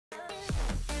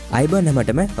අයිබෝන්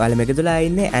හැමෝටම ඔයාලා මේක තුලා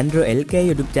ඉන්නේ Andro LK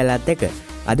YouTube channel එකත් එක්ක.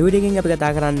 අද වීඩියෝ එකෙන් අපි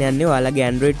කතා කරන්න යන්නේ ඔයාලගේ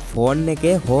Android phone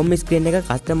එකේ home screen එක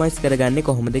customize කරගන්නේ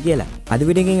කොහොමද කියලා. අද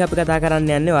වීඩියෝ එකෙන් අපි කතා කරන්න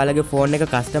යන්නේ ඔයාලගේ phone එක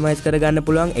customize කරගන්න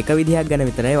පුළුවන් එක විදිහක් ගැන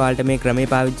විතරයි. ඔයාලට මේ ක්‍රමය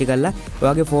පාවිච්චි කරලා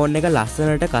ඔයාගේ phone එක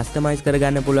ලස්සනට customize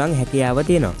කරගන්න පුළුවන් හැකියාව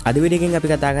තියෙනවා. අද වීඩියෝ එකෙන්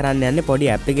අපි කතා කරන්න යන්නේ පොඩි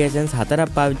applications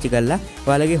හතරක් පාවිච්චි කරලා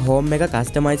ඔයාලගේ home එක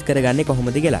customize කරගන්නේ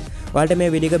කොහොමද කියලා. ඔයාලට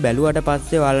මේ වීඩියෝ එක බැලුවට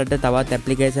පස්සේ ඔයාලට තවත්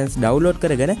applications download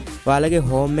කරගෙන ඔයාලගේ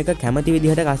home එක කැමති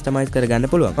විදිහට customize කරගන්න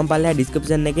පුළුවන්. මම පල්ලෙහා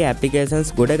description එකේ applications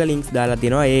ගොඩක links දාලා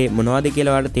තියෙනවා. ඒ මොනවද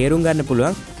කියලා ඔයාලට තේරුම් ගන්න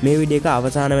පුළුවන් මේ වීඩියෝ එක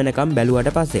අවසාන වෙනකම් බැලුවට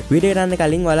පස්සේ. වීඩියෝ එක යන්න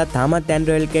කලින් ඔයාලා තාමත්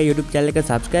Andro LK YouTube channel එක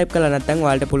subscribe කරලා නැත්නම්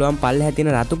ඔයාලට පුළුවන් පල්ලෙහා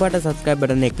තියෙන රතු පාට subscribe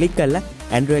button එක click කරලා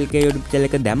Andro LK YouTube channel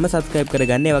එක දැම්ම subscribe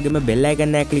කරගන්න. ඒ වගේම bell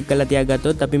icon එක click කරලා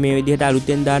තියාගත්තොත් අපි මේ විදිහට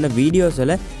අලුතෙන් දාන videos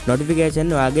වල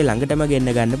notification ඔයාගේ ළඟටම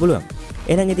ගෙන්න ගන්න පුළුවන්.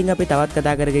 එහෙනම් ඉතින් අපි තවත්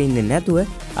කතා කරගෙන ඉන්නේ නැතුව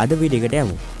අද වීඩියෝ එකට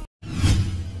යමු.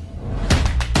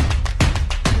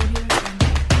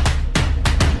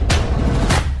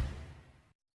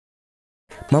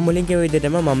 මම මුලින් කිව්ව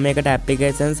විදිහටම මම මේකට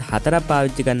applications හතරක්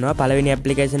පාවිච්චි කරනවා. පළවෙනි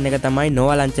application එක තමයි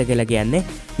Nova Launcher කියලා කියන්නේ.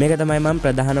 මේක තමයි මම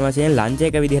ප්‍රධාන වශයෙන් launcher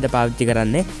එක විදිහට පාවිච්චි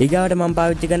කරන්නේ. ඊගාවට මම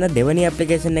පාවිච්චි කරන දෙවෙනි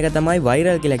application එක තමයි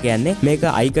Viral කියලා කියන්නේ. මේක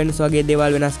icons වගේ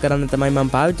දේවල් වෙනස් කරන්න තමයි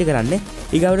මම පාවිච්චි කරන්නේ.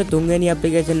 ඊගාවට තුන්වෙනි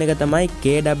application එක තමයි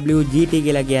KWGT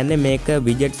කියලා කියන්නේ. මේක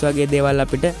widgets වගේ දේවල්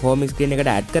අපිට home screen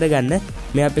එකට add කරගන්න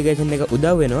මේ application එක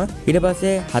උදව් වෙනවා. ඊට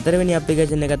පස්සේ හතරවෙනි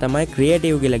application එක තමයි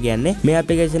Creative කියලා කියන්නේ. මේ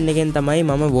application එකෙන් තමයි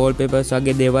මම wallpapers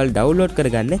වගේ දේවල් download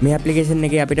කරගන්න. මේ application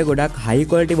එකේ අපිට ගොඩක් high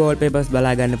quality wallpapers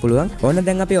බලා ගන්න පුළුවන්. ඕන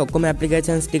දැන් අපි ඔක්කොම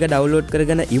applications ටික download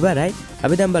කරගෙන ඉවරයි.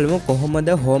 අපි දැන් බලමු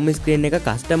කොහොමද home screen එක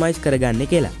customize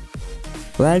කරගන්නේ කියලා.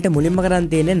 ඔයාලට මුලින්ම කරන්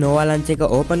තියෙන්නේ Nova Launcher එක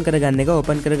open කරගන්න එක.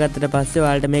 open කරගත්තට පස්සේ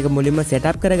ඔයාලට මේක මුලින්ම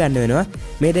setup කරගන්න වෙනවා.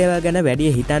 මේ දේවල් ගැන වැඩි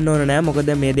හිතන්න ඕන නෑ. මොකද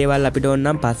මේ දේවල් අපිට ඕන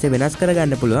නම් පස්සේ වෙනස්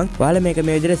කරගන්න පුළුවන්. ඔයාලා මේක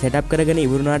මේ විදිහට setup කරගෙන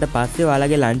ඉවරුනාට පස්සේ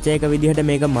ඔයාලගේ launcher එක විදිහට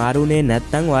මේක මාරුනේ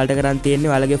නැත්නම් ඔයාලට කරන්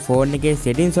තියෙන්නේ ඔයාලගේ phone එකේ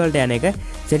settings වලට යන එක.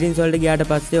 settings වලට ගියාට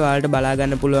පස්සේ ඔයාලට බලා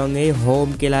ගන්න පුළුවන් ඒ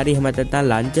home කියලා හරි එහෙම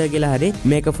නැත්නම් launcher කියලා හරි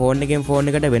මේක phone එකෙන්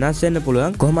phone එකට වෙනස් වෙන්න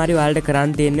පුළුවන්. කොහොම හරි ඔයාලට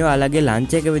කරන් තියෙන්නේ ඔයාලගේ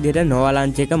launcher එක විදිහට Nova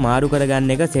Launcher එක මාරු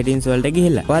කරගන්න එක settings වලට ගිහිල්ලා.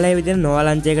 ඔයාලා මේ විදිහට Nova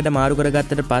Launcher එකට මාරු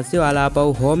කරගත්තට පස්සේ ඔයාලා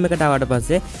ආපහු home එකට ආවට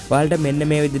පස්සේ ඔයාලට මෙන්න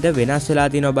මේ විදිහට වෙනස් වෙලා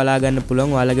තියෙනවා බලා ගන්න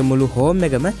පුළුවන්. ඔයාලගේ මුළු home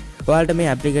එකම ඔයාලට මේ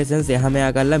applications එහා මෙහා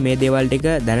කරලා මේ දේවල් ටික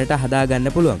දැනට හදා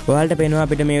ගන්න පුළුවන්. ඔයාලට පේනවා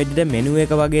අපිට මේ විදිහට menu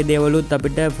එක වගේ දේවලුත්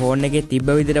අපිට phone එකේ තිබ්බ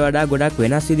විදිහට වඩා ගොඩක්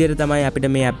වෙනස් විදිහට තමයි අපිට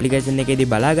මේ application එකේදී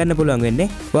බලා ගන්න පුළුවන් වෙන්නේ.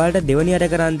 ඔයාලට දෙවෙනියට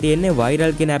කරන් තියෙන්නේ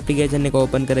Viral කියන application එක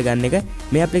open කරගන්න එක.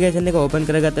 මේ application එක open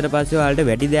කරගත්තට පස්සේ ඔයාලට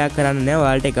වැඩි දෙයක් කරන්න නෑ.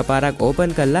 ඔයාලට එකපාරක්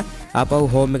open කරලා ආපහු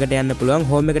home එකට යන්න පුළුවන්.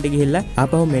 home එකට ගිහිල්ලා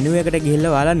ආපහු menu එකට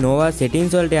ගිහිල්ලා ඔයාලා Nova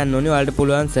settings වලට යන්න ඕනේ. ඔයාලට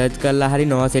පුළුවන් search කරලා හරි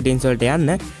Nova settings වලට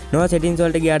යන්න. Nova settings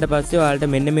වලට ගියාට පස්සේ ඔයාලට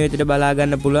මෙන්න මේ විදිහට බලා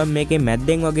ගන්න පුළුවන්. මේකේ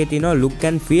මැද්දෙන් වගේ තියෙනවා look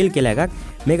and feel කියලා එකක්.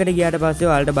 මේකට ගියාට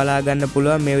පස්සේ ඔයාලට බලා ගන්න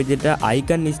පුළුවන් මේ විදිහට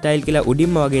icon style කියලා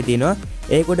උඩින්ම වගේ තියෙනවා.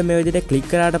 ඒක උඩ මේ විදිහට click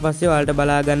කරාට පස්සේ ඔයාලට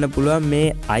බලා ගන්න පුළුවන්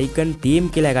මේ icon theme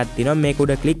කියලා එකක් තියෙනවා. මේක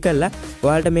උඩ click කරලා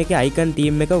ඔයාලට මේකේ icon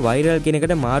theme එක viral කියන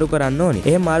එකට මාරු කරන්න ඕනේ.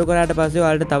 එහෙම මාරු කරාට පස්සේ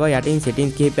ඔයාලට තව යටින්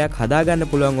settings කිහිපයක් හදා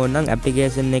ගන්න පුළුවන් ඕනනම්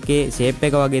application එකේ shape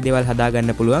එක වගේ දේවල් හදා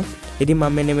ගන්න පුළුවන්. ඉතින්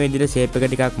මම මෙන්න මේ විදිහට shape එක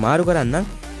ටිකක් මාරු කරන්නම්.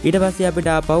 ඊට පස්සේ අපිට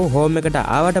ආපහු home එකට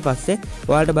ආවට පස්සේ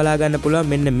ඔයාලට බලා ගන්න පුළුවන්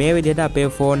මෙන්න මේ විදිහට අපේ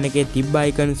phone එකේ තිබ්බ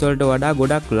icons වලට වඩා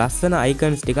ගොඩක් ලස්සන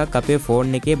icons ටිකක් අපේ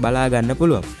phone එකේ බලා ගන්න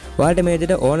පුළුවන්. ඔයාලට මේ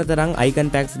විදිහට ඕන තරම් icon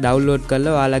packs download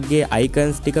කරලා ඔයාලගේ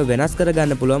icons ටික වෙනස්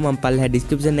කරගන්න පුළුවන්. මම පල්ලෙහා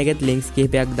description එකේ links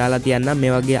කිහිපයක් දාලා තියන්නම්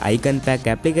මේ වගේ icon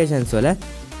pack applications වල.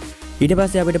 ඊට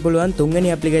පස්සේ අපිට පුළුවන් තුන්වෙනි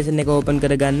application එක open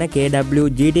කරගන්න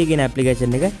KWGT කියන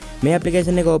application එක. මේ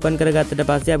application එක open කරගත්තට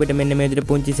පස්සේ අපිට මෙන්න මේ විදිහට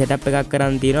පුංචි setup එකක්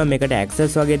කරන් තියෙනවා. මේකට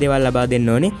access වගේ දේවල් ලබා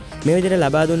දෙන්න ඕනේ. මේ විදිහට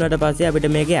ලබා දුන්නාට පස්සේ අපිට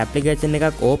මේකේ application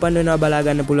එකක් open වෙනවා බලා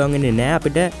ගන්න පුළුවන් වෙන්නේ නැහැ.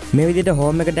 අපිට මේ විදිහට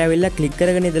home එකට ඇවිල්ලා click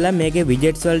කරගෙන ඉඳලා මේකේ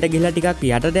widgets වලට ගිහලා ටිකක්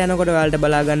යටට යනකොට ඔයාලට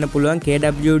බලා ගන්න පුළුවන්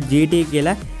KWGT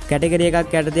කියලා කැටගරි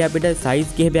එකක් යටතේ අපිට size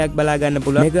කිහිපයක් බලා ගන්න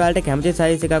පුළුවන්. මේක ඔයාලට කැමති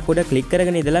size එකක් උඩ click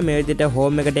කරගෙන ඉඳලා මේ විදිහට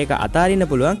home එකට ඒක අතාරින්න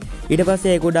පුළුවන්. ඊට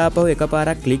පස්සේ ඒක උඩ ආපහු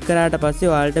එකපාරක් click කරාට පස්සේ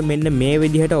ඔයාලට මෙන්න මේ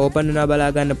විදිහට open වෙනවා බලා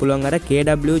ගන්න පුළුවන් අර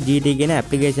KWGT කියන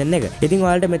application එක. ඉතින්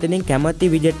ඔයාලට මෙතනින්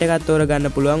කැමති widget එකක් තෝරගන්න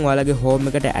පුළුවන් ඔයාලගේ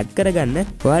home එකට add කරගන්න.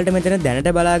 ඔයාලට මෙතන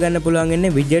දැනට බලා ගන්න පුළුවන්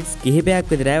වෙන්නේ widgets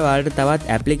කිහිපයක් විතරයි. ඔයාලට තවත්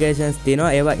applications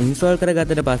තියෙනවා. ඒවා install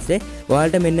කරගත්තට පස්සේ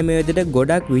ඔයාලට මෙන්න මේ විදිහට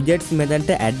ගොඩක් widgets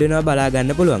මෙතනට add වෙනවා බලා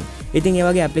ගන්න පුළුවන්. ඉතින් ඒ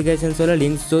වගේ applications වල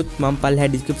links උත් මම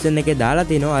පල්ලෙහා description එකේ දාලා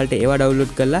තිනවා. ඔයාලට ඒවා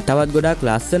download කරලා තවත් ගොඩක්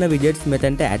ලස්සන widgets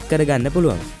මෙතනට add කරගන්න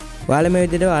පුළුවන්. ඔයාලා මේ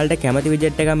විදිහට ඔයාලට කැමති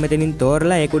widget එකක් මෙතනින්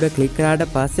තෝරලා ඒක උඩ ක්ලික් කරාට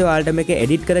පස්සේ ඔයාලට මේක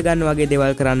එඩිට් කරගන්න වගේ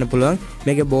දේවල් කරන්න පුළුවන්.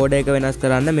 මේකේ බෝඩර් එක වෙනස්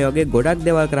කරන්න මේ වගේ ගොඩක්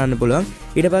දේවල් කරන්න පුළුවන්.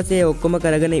 ඊට පස්සේ ඔක්කොම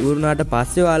කරගෙන ඉවරුනාට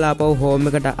පස්සේ ඔයාලා ආපහු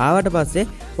හෝම් එකට ආවට පස්සේ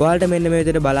ඔයාලට මෙන්න මේ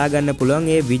විදිහට බලා ගන්න පුළුවන්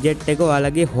මේ widget එක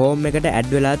ඔයාලගේ හෝම් එකට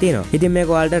ඇඩ් වෙලා තියෙනවා. ඉතින්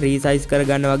මේක ඔයාලට රීසයිස්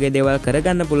කරගන්න වගේ දේවල්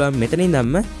කරගන්න පුළුවන්.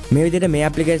 මෙතනින්දම මේ විදිහට මේ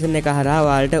ඇප්ලිකේෂන් එක හරහා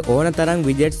ඔයාලට ඕන තරම්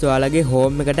widgets ඔයාලගේ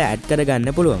හෝම් එකට ඇඩ්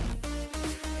කරගන්න පුළුවන්.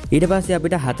 ඊට පස්සේ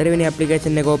අපිට හතරවෙනි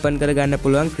ඇප්ලිකේෂන් එක ඕපන් කරගන්න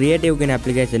පුළුවන් ක්‍රියේටිව් කියන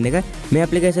ඇප්ලිකේෂන් එක. මේ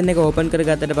ඇප්ලිකේෂන් එක ඕපන්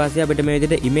කරගත්තට පස්සේ අපිට මේ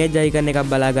විදිහට ඉමේජ් අයිකන් එකක්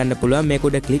බලා ගන්න පුළුවන්. මේක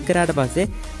උඩ ක්ලික් කරාට පස්සේ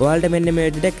ඔයාලට මෙන්න මේ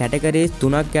විදිහට කැටගරිස්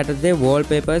 3ක් යටතේ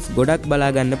wallpapers ගොඩක්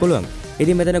බලා ගන්න පුළුවන්.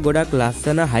 ඉතින් මෙතන ගොඩක්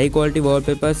ලස්සන high quality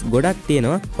wallpapers ගොඩක්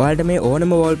තියෙනවා. ඔයාලට මේ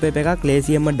ඕනම wallpaper එකක්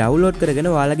ලේසියෙන්ම download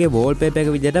කරගෙන ඔයාලගේ wallpaper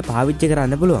එක විදිහට පාවිච්චි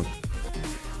කරන්න පුළුවන්.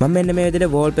 මම මෙන්න මේ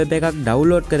විදිහට wallpaper එකක්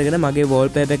download කරගෙන මගේ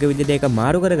wallpaper එක විදිහට ඒක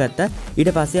මාරු කරගත්තා. ඊට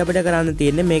පස්සේ අපිට කරන්න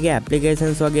තියෙන්නේ මේකේ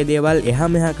applications වගේ දේවල් එහා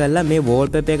මෙහා කරලා මේ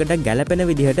wallpaper එකට ගැලපෙන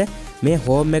විදිහට මේ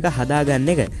home එක හදාගන්න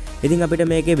එක. ඉතින් අපිට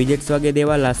මේකේ widgets වගේ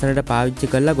දේවල් ලස්සනට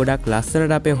පාවිච්චි කරලා ගොඩක්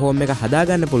ලස්සනට අපේ home එක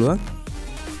හදාගන්න පුළුවන්.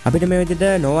 අපිට මේ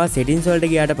විදිහට Nova settings වලට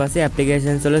ගියාට පස්සේ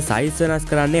applications වල size වෙනස්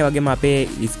කරන්න, ඒ වගේම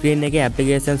අපේ screen එකේ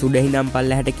applications උඩ ඉඳන්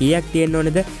පල්ලෙහාට කීයක් තියෙන්න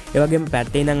ඕනේද, ඒ වගේම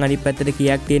පැත්තේ ඉඳන් අනිත් පැත්තට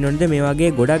කීයක් තියෙන්න ඕනේද, මේ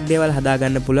වගේ ගොඩක් දේවල් හදා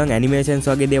ගන්න පුළුවන්.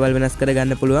 animations වගේ දේවල් වෙනස් කර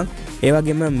ගන්න පුළුවන්. ඒ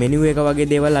වගේම menu එක වගේ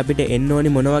දේවල් අපිට එන්න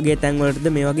ඕනි මොන වගේ තැන් වලටද,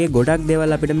 මේ වගේ ගොඩක්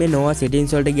දේවල් අපිට මේ Nova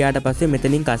settings වලට ගියාට පස්සේ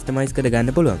මෙතනින් customize කර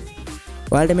ගන්න පුළුවන්.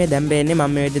 ඔයාලට මේ දැන් බෑන්නේ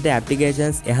මම මේ විදිහට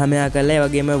applications එහා මෙහා කරලා, ඒ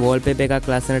වගේම wallpaper එකක්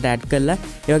ලස්සනට add කරලා,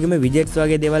 ඒ වගේම widgets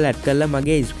වගේ දේවල් add කරලා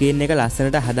මගේ screen එක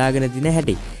ලස්සනට හදාගෙන තියෙන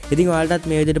හැටි. ඉතින් ඔයාලටත්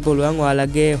මේ විදිහට පුළුවන්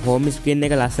ඔයාලගේ home screen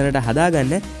එක ලස්සනට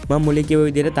හදාගන්න. මම මුලින් කිව්ව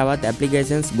විදිහට තවත්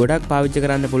applications ගොඩක් පාවිච්චි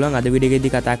කරන්න පුළුවන්. අද වීඩියෝ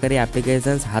එකේදී කතා කරේ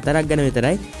applications 4ක් ගැන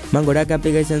විතරයි. මම ගොඩක්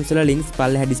applications වල links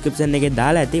පල්ලෙහා description එකේ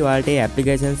දාලා ඇති. ඔයාලට මේ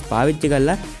applications පාවිච්චි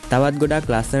කරලා තවත්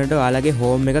ගොඩක් ලස්සනට ඔයාලගේ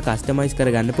home එක customize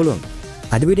කරගන්න පුළුවන්.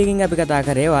 අද වීඩියෝ එකෙන් අපි කතා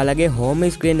කරේ ඔයාලගේ home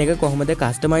screen එක කොහොමද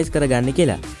customize කරගන්නේ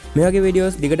කියලා. මේ වගේ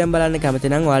videos දිගටම බලන්න කැමති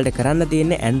නම් ඔයාලට කරන්න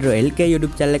තියෙන්නේ Andro LK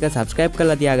YouTube channel එක subscribe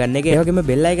කරලා තියාගන්න එක. ඒ වගේම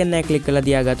bell icon එක click කරලා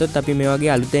තියාගත්තොත් අපි මේ වගේ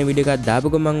අලුතෙන් වීඩියෝ එකක්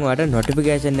දාපු ගමන් ඔයාලට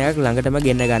notification එකක් ළඟටම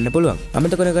ගෙන්න ගන්න පුළුවන්.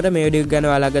 අමතක නොකර මේ වීඩියෝ එක ගැන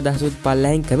ඔයාලගේ අදහසුත්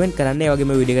පල්ලෙහින් comment කරන්න. ඒ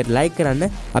වගේම වීඩියෝ එකට like කරන්න.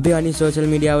 අපි අනිත් social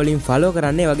media වලින් follow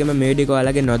කරන්න. ඒ වගේම මේ වීඩියෝ එක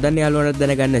ඔයාලගේ නොදන්න යාළුවන්ට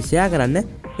දැනගන්න share කරන්න.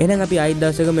 එහෙනම් අපි ආයිත්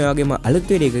දවසක මේ වගේම අලුත්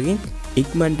වීඩියෝ එකකින්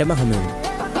ඉක්මනටම හමු වෙමු.